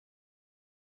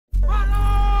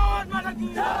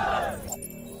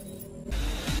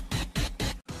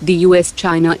The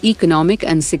US-China Economic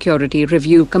and Security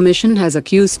Review Commission has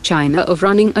accused China of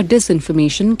running a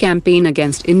disinformation campaign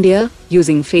against India,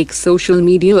 using fake social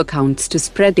media accounts to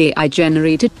spread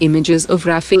AI-generated images of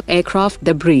Rafale aircraft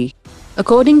debris.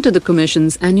 According to the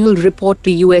Commission's annual report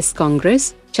to US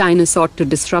Congress, China sought to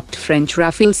disrupt French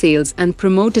Rafale sales and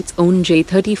promote its own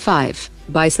J-35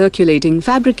 by circulating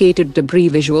fabricated debris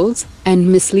visuals and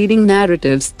misleading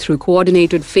narratives through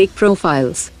coordinated fake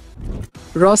profiles.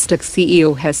 Robotics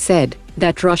CEO has said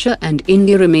that Russia and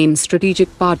India remain strategic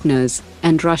partners,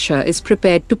 and Russia is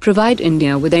prepared to provide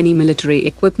India with any military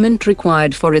equipment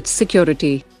required for its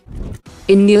security.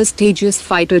 India's Tejas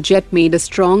fighter jet made a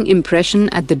strong impression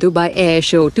at the Dubai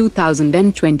Airshow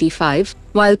 2025,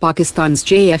 while Pakistan's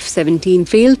Su-17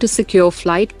 failed to secure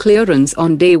flight clearance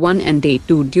on day 1 and day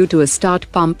 2 due to a start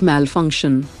pump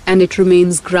malfunction, and it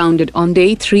remains grounded on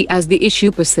day 3 as the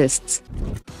issue persists.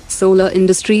 Solar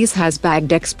Industries has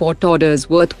bagged export orders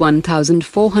worth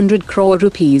 1,400 crore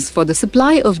rupees for the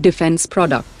supply of defense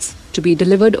products, to be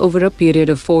delivered over a period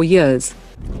of 4 years.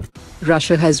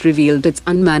 Russia has revealed its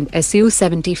unmanned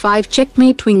Su-75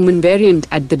 Checkmate Wingman variant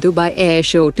at the Dubai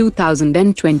Airshow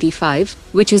 2025,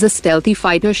 which is a stealthy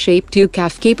fighter-shaped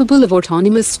UCAV capable of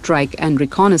autonomous strike and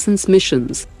reconnaissance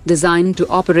missions, designed to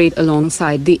operate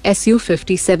alongside the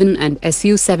Su-57 and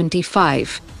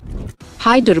Su-75.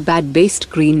 Hyderabad-based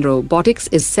Grene Robotics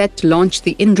is set to launch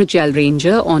the Indrajaal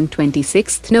Ranger on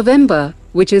 26 November,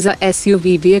 which is a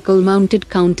SUV vehicle-mounted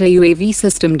counter-UAV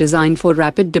system designed for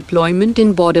rapid deployment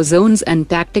in border zones and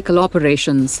tactical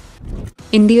operations.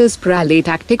 India's Pralay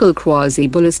tactical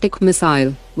quasi-ballistic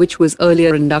missile, which was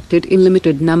earlier inducted in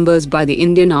limited numbers by the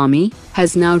Indian Army,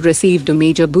 has now received a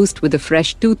major boost with a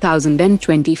fresh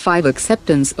 2025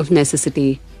 acceptance of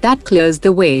necessity that clears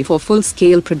the way for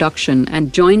full-scale production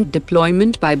and joint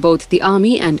deployment by both the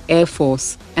Army and Air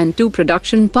Force, and 2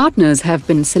 production partners have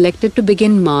been selected to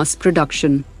begin mass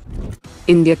production.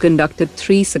 India conducted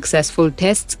 3 successful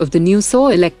tests of the new SAW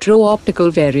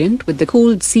electro-optical variant with the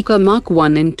cooled Seeker Mark I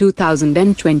in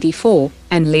 2024,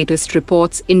 and latest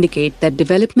reports indicate that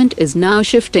development is now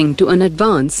shifting to an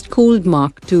advanced cooled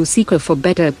Mark II Seeker for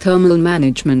better thermal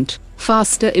management,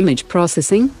 faster image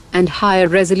processing, and higher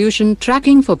resolution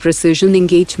tracking for precision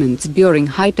engagements during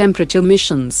high-temperature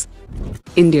missions.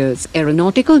 India's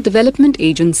Aeronautical Development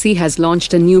Agency has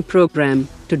launched a new program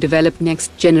to develop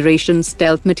next-generation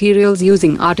stealth materials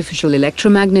using artificial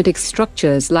electromagnetic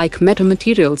structures like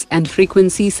metamaterials and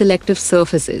frequency-selective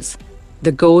surfaces.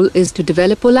 The goal is to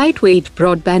develop a lightweight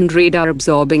broadband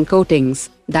radar-absorbing coatings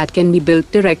that can be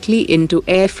built directly into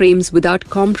airframes without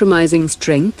compromising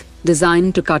strength,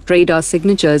 designed to cut radar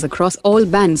signatures across all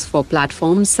bands for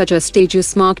platforms such as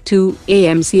Tejas Mark II,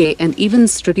 AMCA and even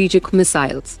strategic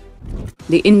missiles.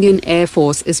 The Indian Air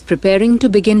Force is preparing to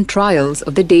begin trials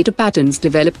of the data patterns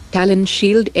developed Talon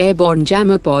Shield airborne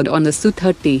jammer pod on the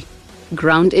Su-30.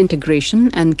 Ground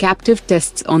integration and captive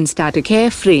tests on static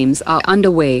airframes are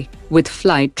underway, with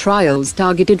flight trials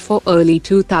targeted for early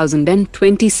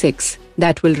 2026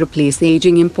 that will replace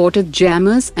aging imported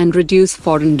jammers and reduce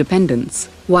foreign dependence,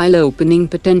 while opening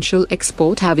potential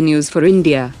export avenues for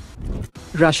India.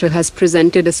 Russia has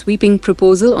presented a sweeping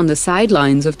proposal on the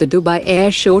sidelines of the Dubai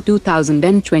Airshow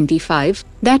 2025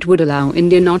 that would allow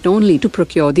India not only to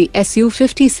procure the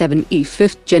Su-57E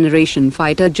 5th-generation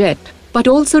fighter jet, but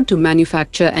also to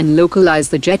manufacture and localize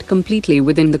the jet completely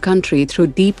within the country through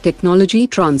deep technology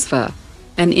transfer.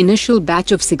 An initial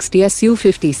batch of 60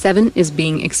 Su-57 is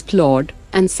being explored,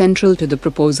 and central to the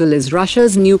proposal is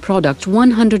Russia's new product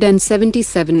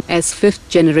 177S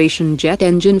 5th-generation jet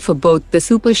engine for both the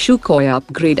Super Sukhoi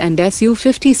upgrade and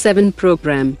Su-57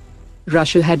 program.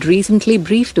 Russia had recently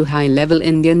briefed a high-level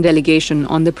Indian delegation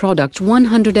on the product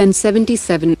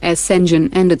 177S engine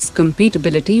and its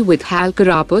compatibility with HAL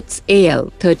Karaput's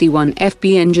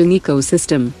AL-31FP engine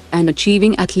ecosystem, and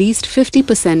achieving at least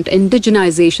 50%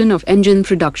 indigenization of engine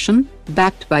production,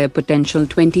 backed by a potential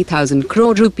 20,000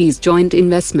 crore rupees joint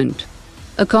investment.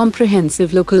 A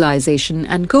comprehensive localization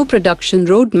and co-production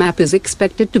roadmap is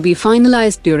expected to be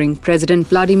finalized during President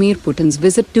Vladimir Putin's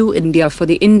visit to India for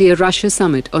the India-Russia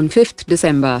summit on 5th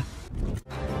December.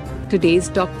 Today's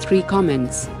top 3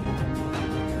 comments.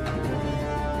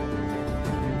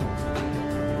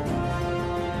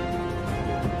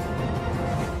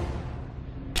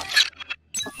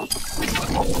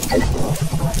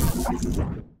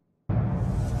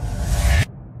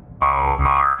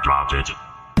 Omar dropped it.